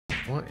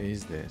What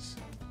is this?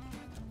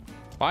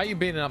 Why are you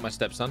beating up my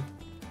stepson?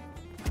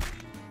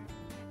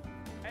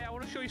 Hey, I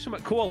want to show you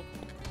something cool.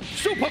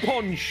 Super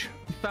punch.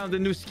 Found a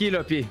new skill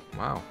up here.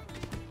 Wow.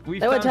 We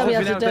They won't found tell me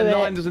how something to out do and it.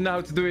 Lauren doesn't know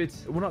how to do it.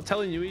 We're not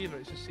telling you either.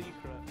 It's a secret.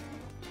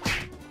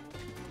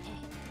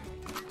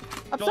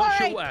 I'm Don't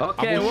sorry. shoot her.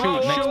 Okay, I will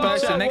whoa, shoot. Next whoa,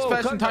 person, whoa, next whoa,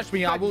 person calm touch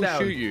me, I back will down.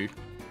 shoot you.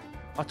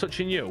 I'm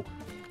touching you.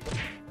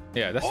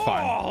 Yeah, that's Oh,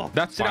 fine.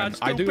 That's sit fine. down,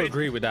 I do stupid.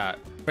 agree with that.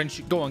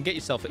 Friendship, go on, get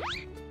yourself it.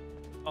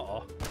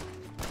 Uh-oh.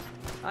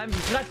 I'm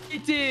not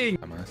cheating.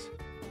 Dumbass.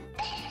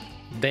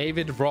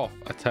 David Roth,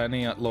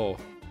 attorney at law.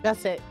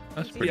 That's it.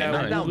 That's pretty Yeah,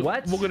 nice. Attends,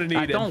 what? We're gonna need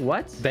him. Attends,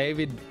 what?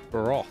 David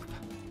Roth.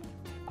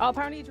 Oh,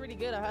 apparently he's really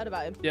good. I heard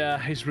about him. Yeah,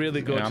 he's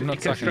really good. Yeah, I'm He not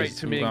came sucking straight his,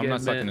 to me and I'm gave not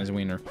me- sucking his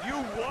wiener. You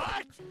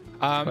what?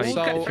 We're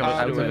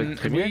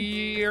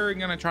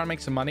gonna try to make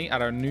some money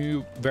at our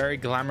new, very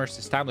glamorous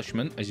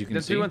establishment, as you can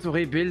Don't see. you want to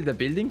rebuild the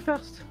building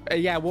first?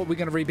 Yeah, what we're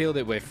gonna rebuild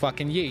it with?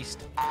 Fucking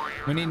yeast.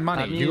 We need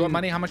money. I You got mean,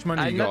 money? How much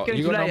money I'm you not got? going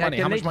You to got no lie, I money.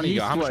 can How much make money you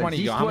got? How much yeast money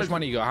you got? was- How much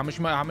money you got? How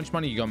much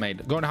money you got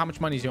made? Go on. How much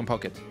money is in your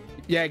pocket?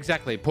 Yeah,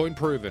 exactly. Point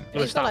proven. Let's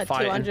He's got start like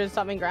fighting. 200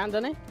 something grand,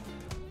 doesn't he?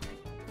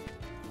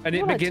 And it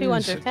More like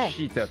begins. 200K.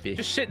 Shit up here.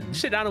 Just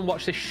sit down and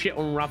watch this shit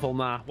unravel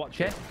now. Watch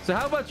Okay, it. so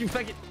how about you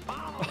fucking...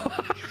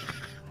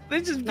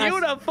 This is Nice.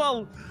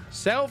 beautiful.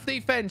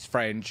 Self-defense,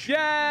 French.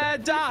 Yeah,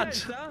 Dad.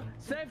 Defense, huh?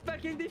 Self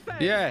fucking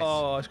defense. Yes.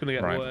 Oh, it's gonna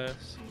get Right.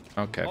 worse.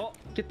 Okay. Oh,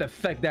 Get the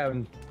fuck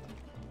down.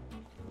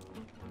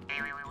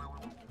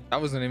 That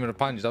wasn't even a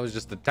punch. That was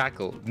just a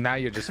tackle. Now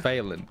you're just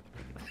failing.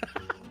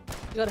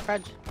 You got a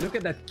French. Look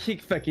at that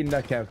kick fucking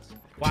knockout.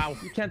 wow.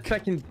 You can't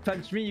fucking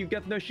punch me, you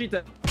got no shit.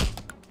 Jesus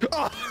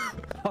Christ.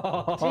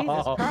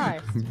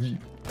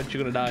 And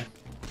you're gonna die.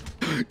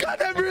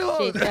 God, I'm She's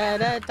reload.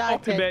 gonna die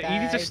Up, mate. You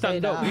need to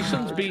stand up. Your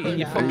son's beating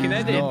your fucking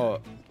head in. No,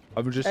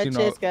 I'm just, you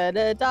know. She's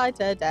gonna die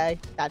today.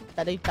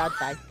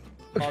 Da-da-dee-da-da.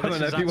 Oh, Come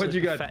this on, is Happy, what you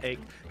absolutely got? pathetic.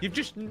 You've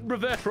just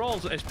reversed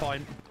roles at this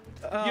point.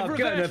 Oh, You've God,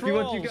 reversed Happy,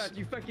 what you roles. got?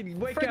 You fucking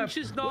wake French up.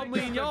 is normally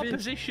Wake in up, your Happy.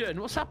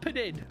 position. What's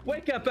happening?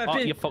 Wake up, Oh,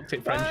 Happy. you fucked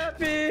it, French.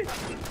 Happy.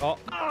 Oh.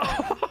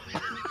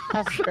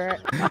 That's great.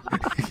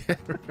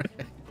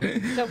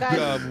 So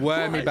guys, You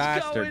wormy What's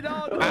bastard. going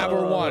on?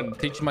 Hour one,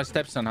 teaching my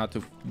stepson how to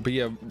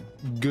be a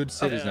good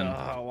citizen.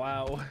 Oh,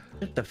 wow.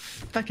 Shut the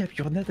fuck up,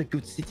 you're not a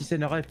good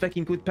citizen or a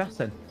fucking good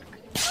person.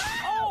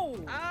 Oh!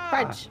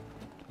 French.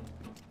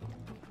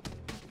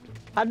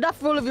 Enough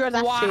for all of your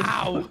attitude.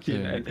 Wow. Okay,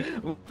 Yeah.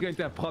 man. We're going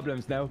to have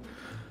problems now.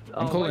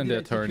 I'm why calling did the I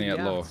take attorney you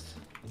at law. out?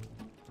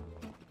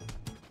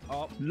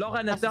 Oh,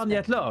 Lauren, attorney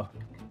at law.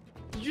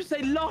 Did you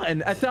say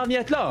Lauren, attorney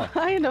at law?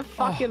 I ain't a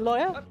fucking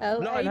lawyer.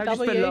 Lauren, how do you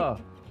spell L-A-W. law?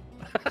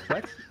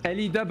 What?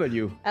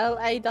 L-E-W.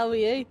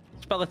 L-A-W.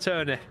 spell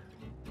attorney.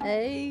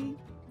 A.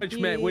 French,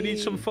 mate, we need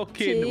some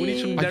fucking, we need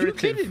some Are you narrative.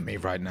 kidding me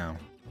right now?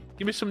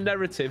 Give me some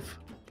narrative.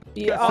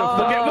 Yeah. So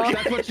far, Oh,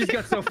 that's what she's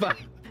got so far.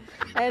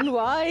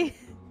 N-Y.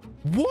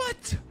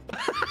 What?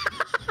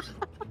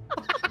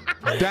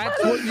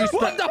 That's what you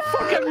What the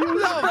fuck have you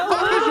What the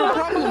fuck is your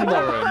problem,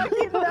 Lauren?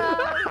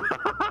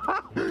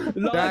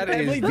 Lauren, That is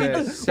every the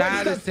video-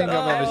 saddest thing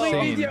I've ever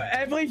seen.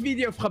 Every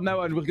video from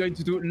now on, we're going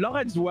to do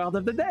Lauren's word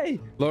of the day.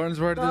 Lauren's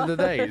word of the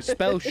day.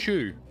 Spell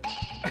shoe.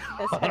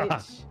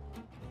 S-H.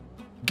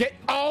 Get.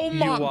 Oh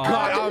my You are-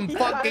 god! I'm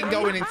fucking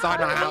going inside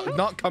my house.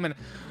 Not coming.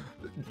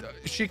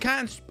 She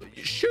can't.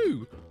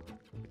 Shoe.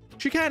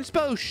 She can't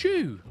spell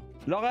shoe.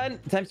 Lauren,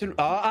 time to...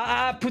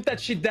 put that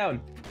shit down.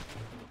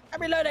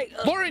 I'm reloading.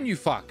 Lauren, you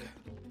fuck.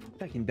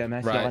 Fucking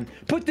dumbass, Right. Lauren.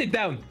 Put it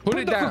down. Put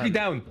it the down. cookie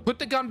down. Put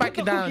the gun back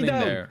Put the down cookie in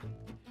down. there.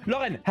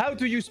 Lauren, how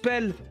do you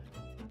spell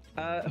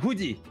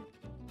hoodie?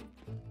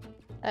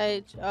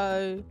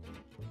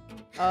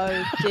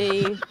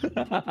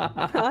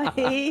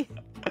 H-O-O-D-I-E.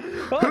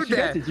 Oh, she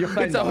got it. You're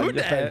fine, It's a Lauren,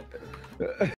 you're hoodie. fine.